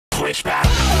Switchback.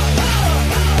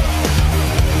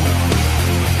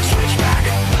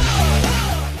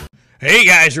 Switchback. Hey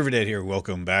guys, Rivet here.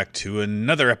 Welcome back to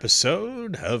another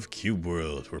episode of Cube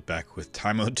World. We're back with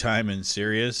Armoutime and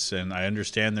Serious, and I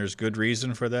understand there's good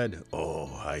reason for that.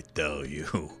 Oh, I tell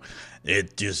you,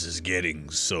 it just is getting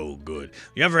so good.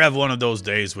 You ever have one of those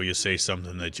days where you say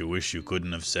something that you wish you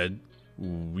couldn't have said?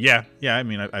 Yeah, I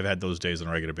mean, I've had those days on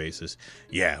a regular basis.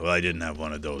 Yeah, well, I didn't have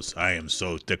one of those. I am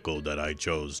so tickled that I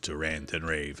chose to rant and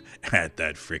rave at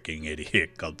that freaking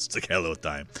idiot called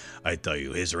Celldweller. I tell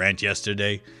you, his rant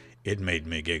yesterday, it made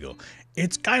me giggle.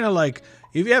 It's kind of like,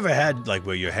 have you ever had, like,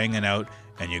 where you're hanging out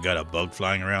and you got a bug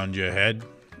flying around your head?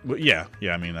 Well, yeah,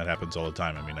 I mean, that happens all the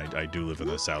time. I mean, I do live in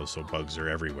the South, so bugs are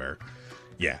everywhere.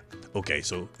 Yeah. Okay,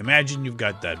 so imagine you've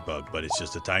got that bug, but it's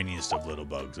just the tiniest of little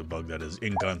bugs, a bug that is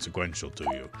inconsequential to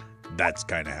you. That's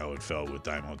kind of how it felt with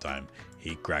Armoutime.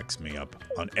 He cracks me up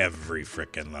on every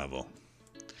frickin' level.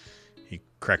 He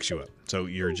cracks you up. So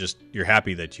you're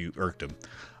happy that you irked him.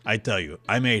 I tell you,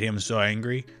 I made him so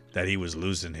angry that he was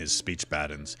losing his speech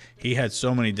patterns. He had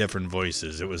so many different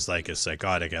voices, it was like a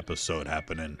psychotic episode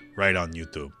happening right on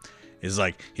YouTube. It's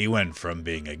like he went from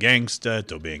being a gangster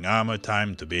to being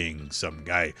Armoutime to being some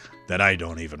guy that I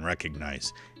don't even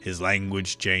recognize. His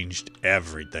language changed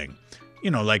everything. You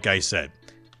know, like I said,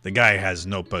 the guy has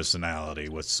no personality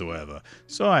whatsoever,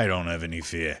 so I don't have any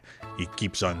fear. He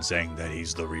keeps on saying that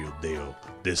he's the real deal,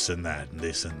 this and that and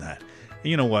this and that. And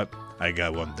you know what? I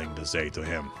got one thing to say to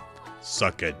him.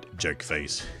 Suck it,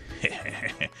 jerkface.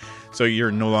 So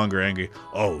you're no longer angry?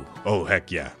 Oh,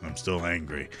 heck yeah, I'm still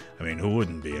angry. I mean, who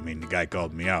wouldn't be? I mean, the guy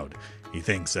called me out. He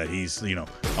thinks that he's,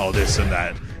 all this and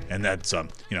that, and that's,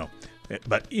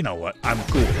 but you know what? I'm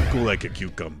cool like a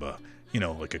cucumber.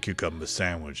 Like a cucumber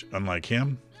sandwich. Unlike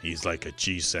him, he's like a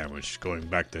cheese sandwich, going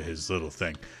back to his little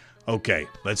thing. Okay,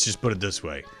 let's just put it this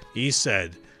way. He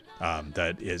said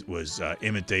that it was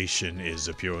imitation is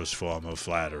the purest form of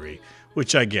flattery,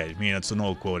 which I get. I mean, it's an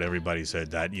old quote. Everybody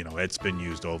said that. It's been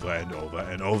used over and over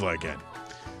and over again.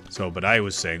 So, but I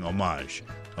was saying homage.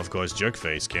 Of course,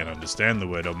 Jerkface can't understand the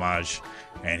word homage,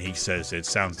 and he says it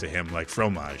sounds to him like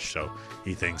fromage. So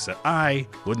he thinks that I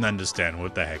wouldn't understand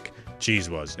what the heck cheese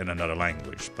was in another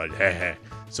language. But heh.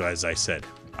 So as I said,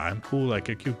 I'm cool like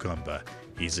a cucumber.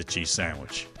 He's a cheese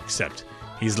sandwich, except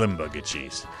he's Limburger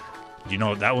cheese. You know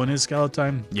what that one is,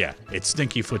 Armoutime? Yeah, it's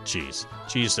stinky foot cheese.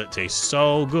 Cheese that tastes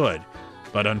so good,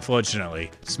 but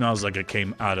unfortunately smells like it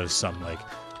came out of some,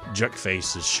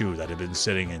 Jerkface's shoe that had been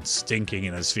sitting and stinking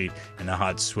in his feet in the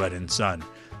hot sweat and sun,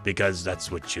 because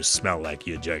that's what you smell like,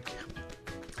 you jerk.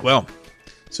 Well,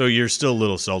 so you're still a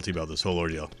little salty about this whole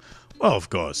ordeal. Well,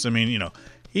 of course. I mean,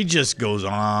 he just goes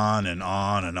on and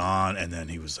on and on, and then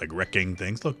he was, wrecking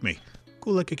things. Look me,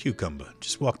 cool like a cucumber,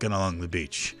 just walking along the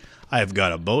beach. I've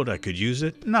got a boat, I could use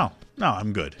it. No,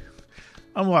 I'm good.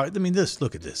 Look at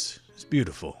this. It's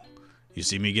beautiful. You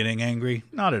see me getting angry?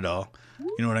 Not at all.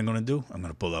 You know what I'm going to do? I'm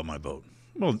going to pull out my boat.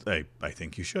 Well, I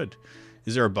think you should.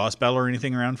 Is there a boss battle or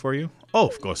anything around for you? Oh,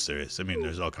 of course there is. I mean,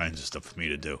 there's all kinds of stuff for me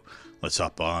to do. Let's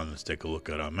hop on. Let's take a look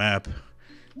at our map.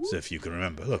 See if you can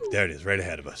remember. Look, there it is, right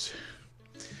ahead of us.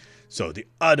 So the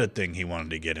other thing he wanted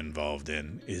to get involved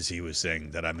in is he was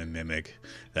saying that I'm a mimic,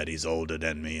 that he's older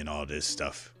than me and all this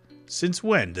stuff. Since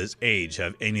when does age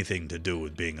have anything to do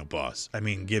with being a boss? I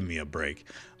mean, give me a break.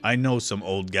 I know some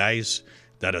old guys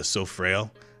that are so frail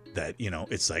that,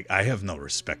 it's like I have no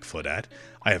respect for that.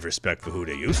 I have respect for who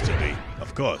they used to be,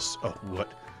 of course. Oh,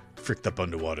 what? Fricked up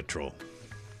underwater troll.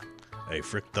 A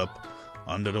fricked up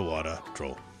under the water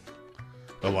troll.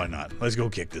 But why not? Let's go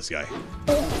kick this guy.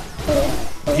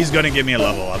 He's going to give me a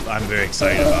level up. I'm very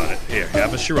excited about it. Here,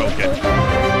 have a shuriken.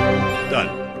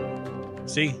 Done.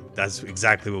 See, that's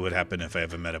exactly what would happen if I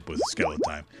ever met up with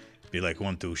Armoutime. Be like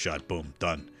 1-2 shot, boom,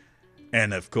 done.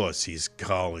 And of course, he's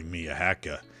calling me a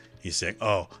hacker. He's saying,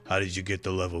 oh, how did you get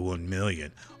to level 1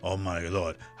 million? Oh my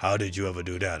lord, how did you ever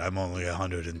do that? I'm only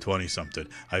 120 something.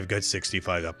 I've got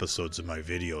 65 episodes of my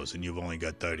videos and you've only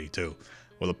got 32.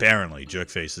 Well, apparently,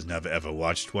 Jerkface has never ever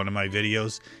watched one of my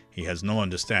videos. He has no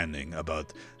understanding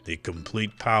about the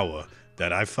complete power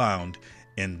that I found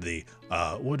in the,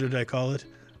 what did I call it?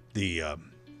 The,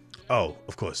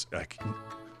 of course,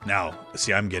 now,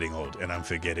 see, I'm getting old, and I'm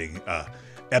forgetting,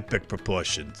 epic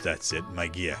proportions. That's it, my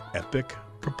gear. Epic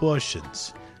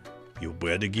proportions. You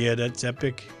wear the gear that's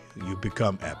epic, you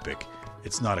become epic.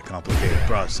 It's not a complicated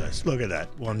process. Look at that.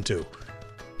 1, 2.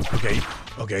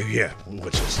 Okay, yeah,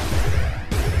 watch this.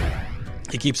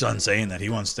 He keeps on saying that he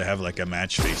wants to have, a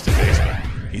match face-to-face, but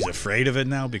he's afraid of it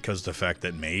now because of the fact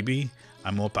that maybe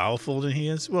I'm more powerful than he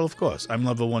is. Well, of course, I'm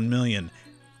level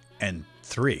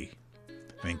 1,000,003.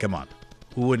 I mean, come on.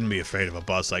 Who wouldn't be afraid of a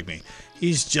boss like me?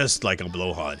 He's just like a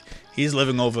blowhard. He's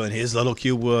living over in his little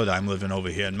cube world. I'm living over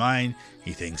here in mine.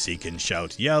 He thinks he can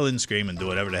shout, yell, and scream and do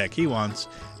whatever the heck he wants,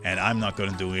 and I'm not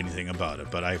going to do anything about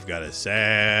it. But I've got a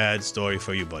sad story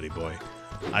for you, buddy boy.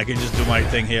 I can just do my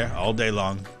thing here all day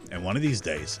long, and one of these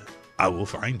days, I will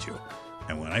find you.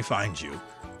 And when I find you,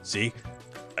 see?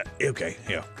 Okay,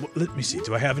 here, let me see.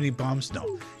 Do I have any bombs?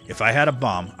 No. If I had a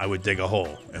bomb, I would dig a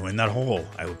hole, and in that hole,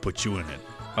 I would put you in it.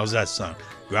 How's that sound?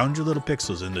 Ground your little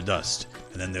pixels into dust,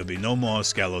 and then there'll be no more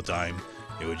Scallotime.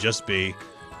 It would just be,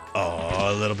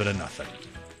 a little bit of nothing.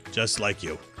 Just like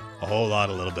you. A whole lot,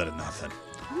 a little bit of nothing.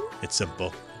 It's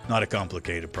simple. Not a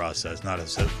complicated process. Not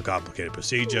a complicated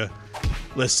procedure.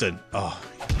 Listen,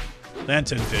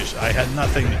 Lanternfish, I had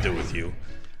nothing to do with you.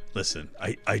 Listen,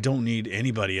 I don't need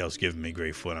anybody else giving me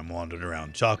grief when I'm wandering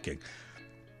around talking.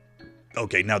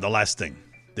 Okay, now the last thing.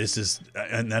 This is,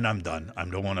 and then I'm done. I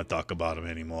don't want to talk about him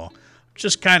anymore.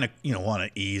 Just kind of, want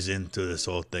to ease into this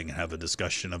whole thing and have a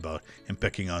discussion about him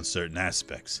picking on certain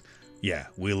aspects. Yeah,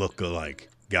 we look alike.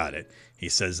 Got it. He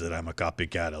says that I'm a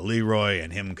copycat of Leroy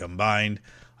and him combined.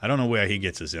 I don't know where he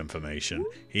gets his information.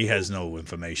 He has no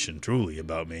information truly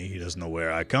about me. He doesn't know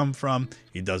where I come from.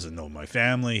 He doesn't know my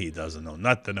family. He doesn't know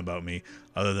nothing about me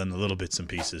other than the little bits and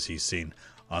pieces he's seen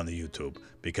on the YouTube.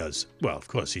 Because, well, of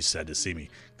course he's sad to see me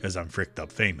because I'm fricked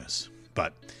up famous.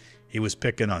 But he was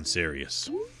picking on Sirius.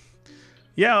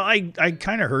 Yeah, I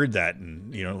kind of heard that,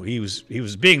 and he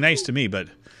was being nice to me, but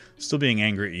still being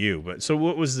angry at you. But so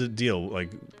what was the deal?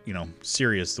 Like,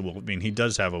 Sirius the wolf. I mean, he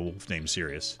does have a wolf named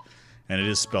Sirius, and it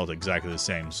is spelled exactly the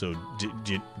same. So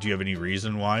do you have any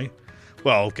reason why?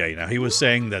 Well, okay. Now he was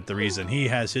saying that the reason he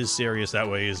has his Sirius that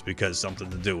way is because something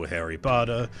to do with Harry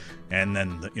Potter, and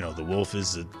then the wolf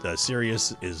is the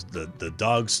Sirius is the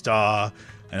dog star,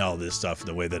 and all this stuff.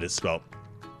 The way that it's spelled.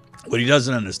 What he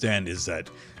doesn't understand is that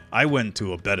I went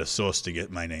to a better source to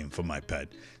get my name for my pet.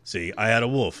 See, I had a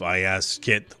wolf. I asked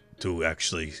Kit to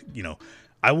actually,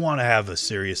 I want to have a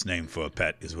serious name for a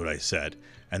pet, is what I said.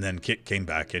 And then Kit came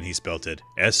back and he spelled it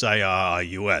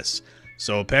Sirius.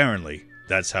 So apparently,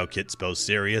 that's how Kit spells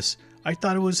Sirius. I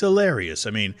thought it was hilarious. I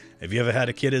mean, have you ever had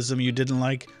a Kitism you didn't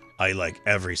like? I like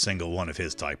every single one of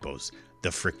his typos.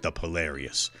 They're fricked up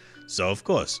hilarious. So, of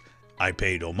course, I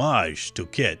paid homage to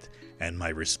Kit and my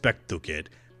respect to Kit,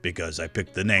 because I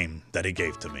picked the name that he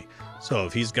gave to me. So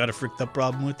if he's got a fricked up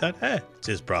problem with that, it's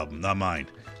his problem, not mine.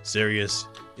 Sirius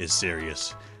is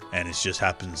serious, and it just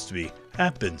happens to be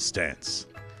happenstance.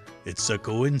 It's a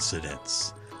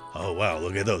coincidence. Oh wow,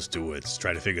 look at those two words.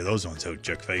 Try to figure those ones out,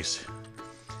 jerkface.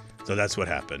 So that's what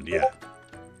happened, yeah.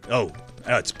 Oh,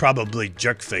 it's probably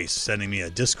jerkface sending me a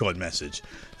Discord message.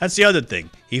 That's the other thing.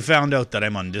 He found out that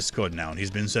I'm on Discord now, and he's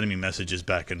been sending me messages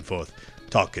back and forth,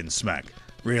 talking smack.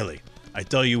 Really. I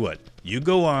tell you what, you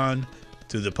go on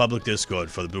to the public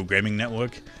Discord for the Blue Gaming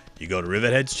Network, you go to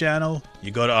Rivet Head's channel,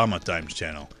 you go to Armoutime's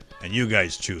channel, and you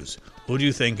guys choose. Who do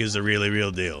you think is the really real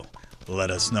deal?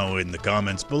 Let us know in the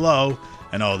comments below,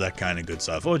 and all that kind of good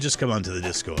stuff. Or just come onto the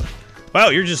Discord. Wow,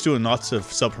 you're just doing lots of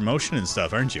self-promotion and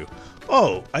stuff, aren't you?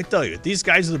 Oh, I tell you, these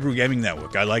guys are the Brew Gaming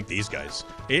Network. I like these guys.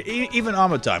 Even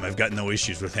Armoutime, I've got no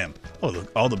issues with him. Oh, look,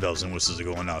 all the bells and whistles are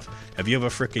going off. Have you ever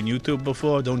frickin' YouTube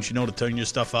before? Don't you know to turn your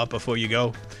stuff off before you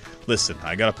go? Listen,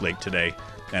 I got up late today,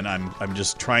 and I'm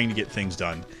just trying to get things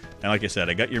done. And like I said,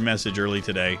 I got your message early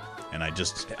today, and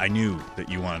I knew that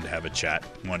you wanted to have a chat,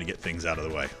 wanted to get things out of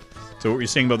the way. So what were you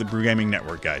saying about the Brew Gaming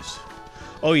Network, guys?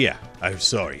 Oh yeah, I'm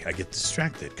sorry, I get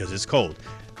distracted because it's cold.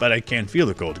 But I can't feel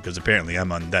the cold because apparently I'm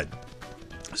undead.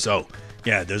 So,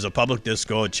 yeah, there's a public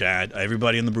Discord chat.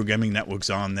 Everybody in the Brew Gaming Network's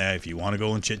on there. If you want to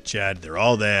go and chit-chat, they're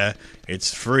all there.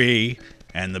 It's free.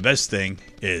 And the best thing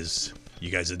is you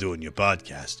guys are doing your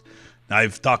podcast. Now,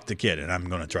 I've talked to Kit, and I'm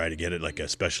going to try to get it like a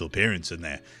special appearance in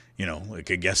there. Like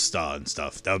a guest star and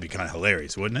stuff. That would be kind of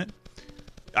hilarious, wouldn't it?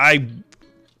 I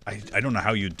don't know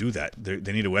how you'd do that.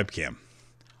 They need a webcam.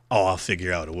 Oh, I'll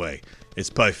figure out a way. It's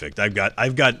perfect. I've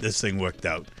got this thing worked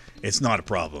out. It's not a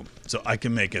problem. So I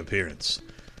can make an appearance.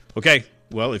 Okay,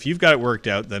 well, if you've got it worked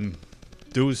out, then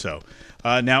do so.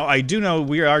 Now, I do know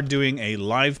we are doing a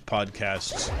live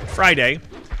podcast Friday,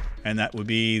 and that would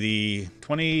be the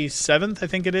 27th, I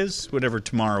think it is, whatever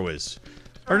tomorrow is.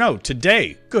 Or no,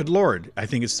 today. Good Lord. I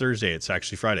think it's Thursday. It's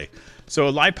actually Friday. So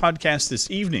a live podcast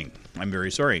this evening. I'm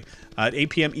very sorry. At 8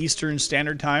 p.m. Eastern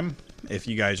Standard Time. If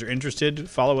you guys are interested,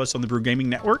 follow us on the Brew Gaming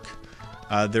Network.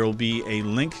 There will be a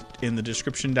link in the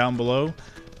description down below.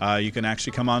 You can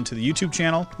actually come on to the YouTube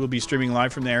channel. We'll be streaming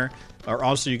live from there. Or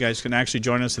also, you guys can actually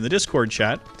join us in the Discord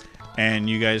chat. And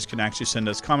you guys can actually send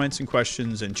us comments and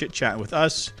questions and chit-chat with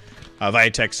us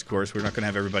via text, of course. We're not going to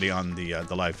have everybody on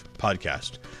the live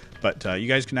podcast. But you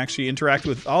guys can actually interact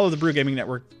with all of the Brew Gaming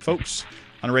Network folks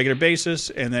on a regular basis,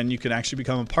 and then you can actually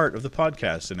become a part of the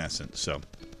podcast in essence. So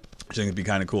I think it'd be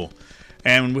kind of cool.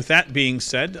 And with that being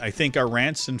said, I think our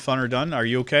rants and fun are done. Are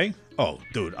you okay? Oh,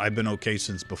 dude, I've been okay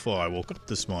since before I woke up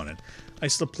this morning. I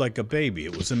slept like a baby.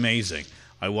 It was amazing.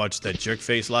 I watched that jerk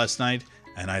face last night,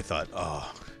 and I thought,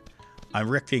 oh, I'm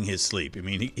wrecking his sleep. I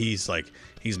mean, he's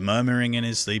murmuring in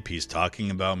his sleep. He's talking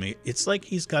about me. It's like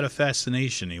he's got a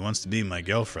fascination. He wants to be my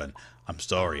girlfriend. I'm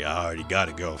sorry, I already got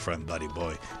a girlfriend, buddy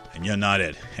boy, and you're not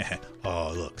it.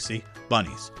 Oh, look, see?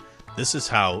 Bunnies. This is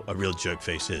how a real jerk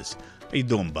face is. How you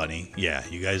doing, bunny? Yeah,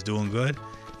 you guys doing good?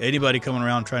 Anybody coming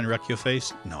around trying to wreck your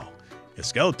face? No. If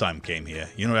Celldweller came here,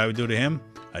 you know what I would do to him?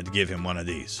 I'd give him one of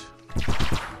these.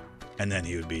 And then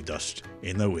he would be dust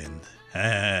in the wind.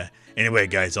 Anyway,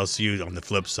 guys, I'll see you on the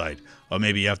flip side. Or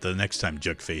maybe after the next time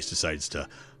Jerkface decides to,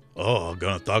 I'm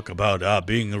gonna talk about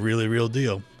being a really real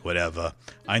deal. Whatever.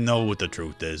 I know what the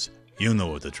truth is. You know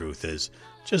what the truth is.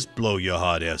 Just blow your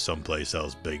hot air someplace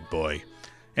else, big boy.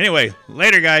 Anyway,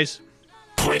 later, guys.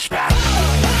 Switchback.